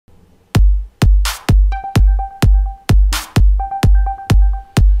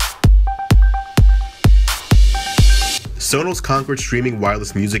Sonos conquered streaming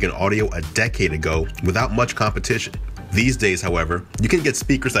wireless music and audio a decade ago without much competition. These days, however, you can get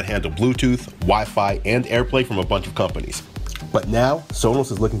speakers that handle Bluetooth, Wi-Fi, and AirPlay from a bunch of companies. But now, Sonos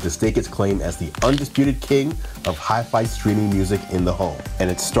is looking to stake its claim as the undisputed king of hi-fi streaming music in the home.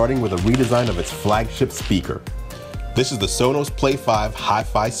 And it's starting with a redesign of its flagship speaker. This is the Sonos Play 5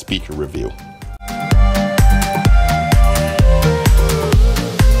 Hi-Fi speaker review.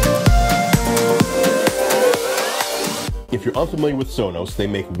 If you're unfamiliar with Sonos, they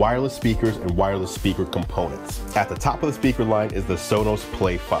make wireless speakers and wireless speaker components. At the top of the speaker line is the Sonos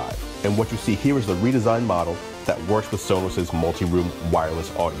Play 5. And what you see here is the redesigned model that works with Sonos's multi-room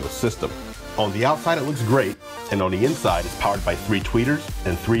wireless audio system. On the outside it looks great, and on the inside it's powered by 3 tweeters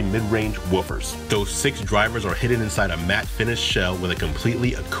and 3 mid-range woofers. Those 6 drivers are hidden inside a matte finished shell with a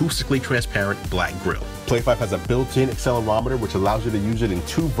completely acoustically transparent black grille. Play 5 has a built-in accelerometer which allows you to use it in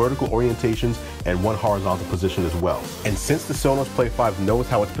 2 vertical orientations and 1 horizontal position as well. And since the Sonos Play 5 knows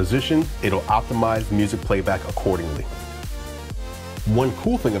how it's positioned, it'll optimize music playback accordingly. One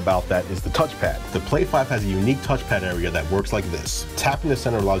cool thing about that is the touchpad. The Play 5 has a unique touchpad area that works like this. Tapping the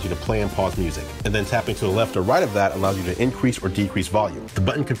center allows you to play and pause music, and then tapping to the left or right of that allows you to increase or decrease volume. The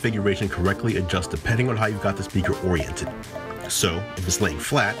button configuration correctly adjusts depending on how you've got the speaker oriented. So, if it's laying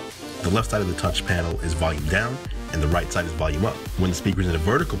flat, the left side of the touch panel is volume down, and the right side is volume up. When the speaker is in a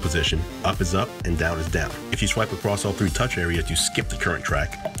vertical position, up is up and down is down. If you swipe across all 3 touch areas, you skip the current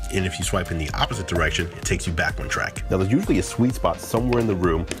track, and if you swipe in the opposite direction, it takes you back 1 track. Now there's usually a sweet spot somewhere in the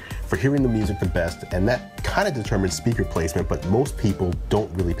room for hearing the music the best, and that kind of determines speaker placement, but most people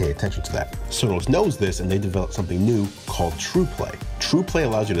don't really pay attention to that. Sonos knows this, and they developed something new called TruePlay. TruePlay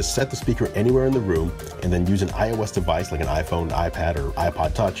allows you to set the speaker anywhere in the room and then use an iOS device like an iPhone, iPad, or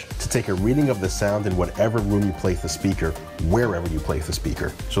iPod Touch to take a reading of the sound in whatever room you place the speaker, wherever you place the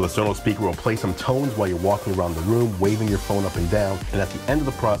speaker. So the Sonos speaker will play some tones while you're walking around the room, waving your phone up and down, and at the end of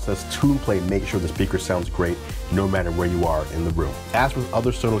the process, TruePlay makes sure the speaker sounds great no matter where you are in the room. As with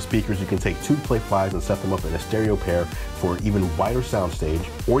other Sonos speakers, you can take 2 Play 5s and set them up in a stereo pair for an even wider soundstage,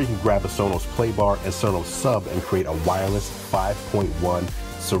 or you can grab a Sonos Play Bar and Sonos Sub and create a wireless 5.1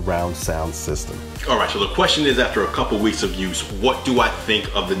 surround sound system. Alright, so the question is, after a couple weeks of use, what do I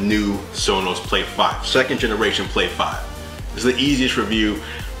think of the new Sonos Play 5, 2nd generation Play 5? This is the easiest review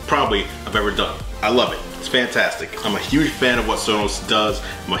probably I've ever done. I love it. It's fantastic. I'm a huge fan of what Sonos does.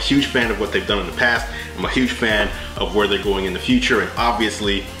 I'm a huge fan of what they've done in the past. I'm a huge fan of where they're going in the future, and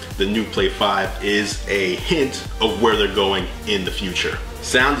obviously the new Play 5 is a hint of where they're going in the future.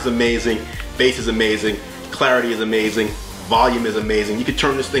 Sound is amazing, bass is amazing, clarity is amazing, volume is amazing. You can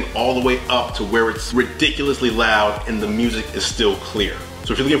turn this thing all the way up to where it's ridiculously loud and the music is still clear.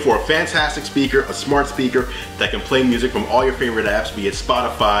 So if you're looking for a fantastic speaker, a smart speaker that can play music from all your favorite apps, be it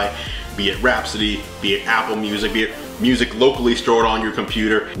Spotify, be it Rhapsody, be it Apple Music, be it music locally stored on your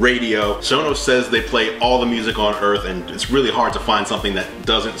computer, radio. Sonos says they play all the music on earth, and it's really hard to find something that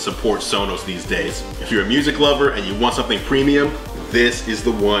doesn't support Sonos these days. If you're a music lover and you want something premium, this is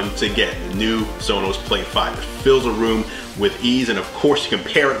the one to get, the new Sonos Play 5. It fills a room with ease, and of course you can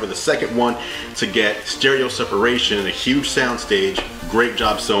pair it with a second one to get stereo separation and a huge sound stage. Great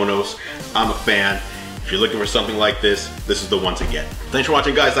job, Sonos. I'm a fan. If you're looking for something like this, this is the one to get. Thanks for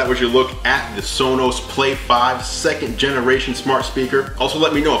watching, guys. That was your look at the Sonos Play 5 2nd generation smart speaker. Also,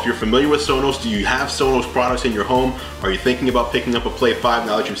 let me know if you're familiar with Sonos. Do you have Sonos products in your home? Are you thinking about picking up a Play 5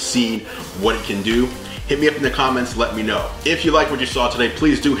 now that you've seen what it can do? Hit me up in the comments, let me know. If you like what you saw today,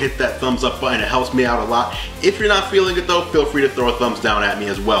 please do hit that thumbs up button. It helps me out a lot. If you're not feeling it though, feel free to throw a thumbs down at me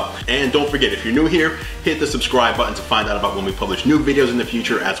as well. And don't forget, if you're new here, hit the subscribe button to find out about when we publish new videos in the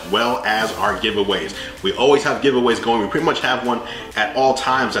future, as well as our giveaways. We always have giveaways going. We pretty much have one at all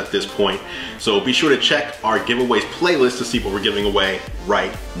times at this point. So be sure to check our giveaways playlist to see what we're giving away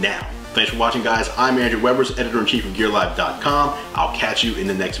right now. Thanks for watching, guys. I'm Andrew Webbers, editor-in-chief of GearLive.com. I'll catch you in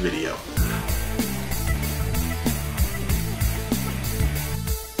the next video.